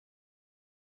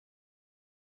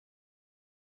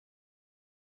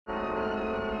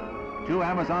Two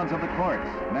Amazons of the courts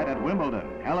met at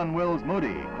Wimbledon. Helen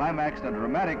Moody climaxed a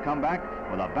dramatic comeback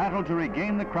with a battle to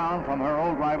regain the crown from her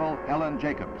old rival, Helen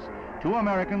Jacobs. Two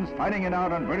Americans fighting it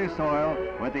out on British soil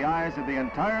with the eyes of the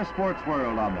entire sports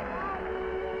world on them.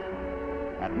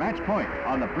 At match point,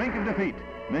 on the brink of defeat,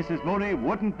 Mrs. Moody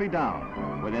wouldn't be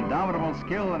down. With indomitable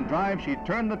skill and drive, she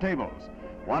turned the tables.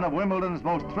 One of Wimbledon's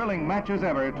most thrilling matches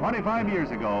ever, 25 years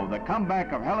ago, the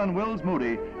comeback of Helen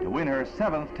Moody to win her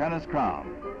 7th tennis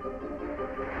crown.